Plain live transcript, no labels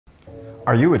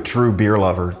Are you a true beer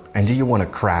lover and do you want to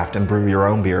craft and brew your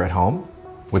own beer at home?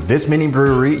 With this mini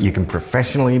brewery, you can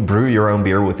professionally brew your own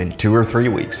beer within 2 or 3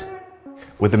 weeks.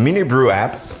 With the MiniBrew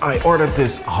app, I ordered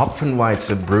this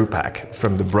Hopfenweizen brew pack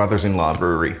from the Brothers-in-Law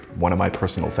brewery, one of my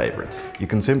personal favorites. You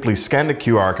can simply scan the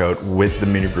QR code with the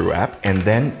MiniBrew app and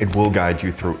then it will guide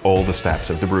you through all the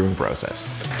steps of the brewing process.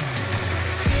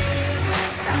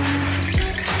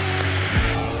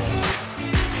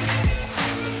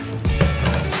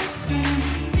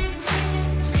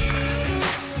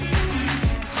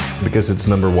 Because it's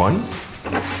number 1,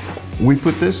 we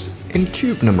put this in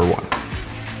tube number 1.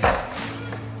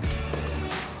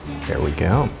 There we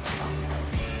go.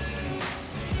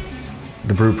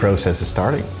 The brew process is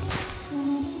starting.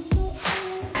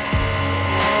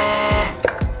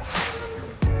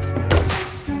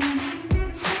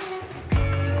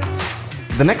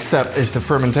 The next step is the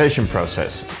fermentation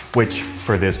process, which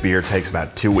for this beer takes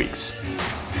about 2 weeks.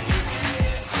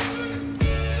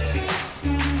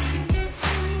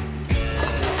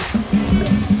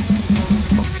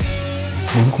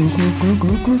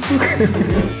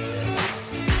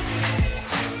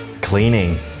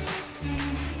 Cleaning.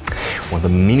 Well, the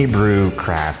MiniBrew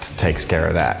CRAFT takes care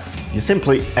of that. You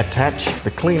simply attach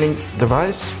the cleaning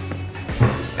device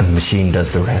and the machine does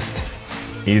the rest.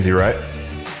 Easy, right?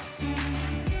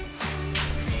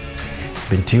 It's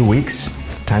been 2 weeks.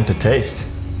 Time to taste.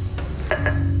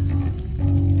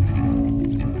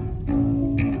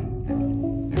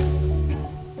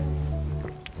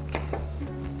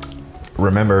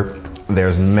 Remember,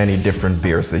 there's many different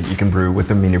beers that you can brew with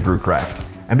the MiniBrew CRAFT.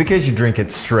 And because you drink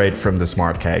it straight from the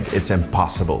smart keg, it's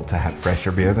impossible to have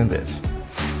fresher beer than this.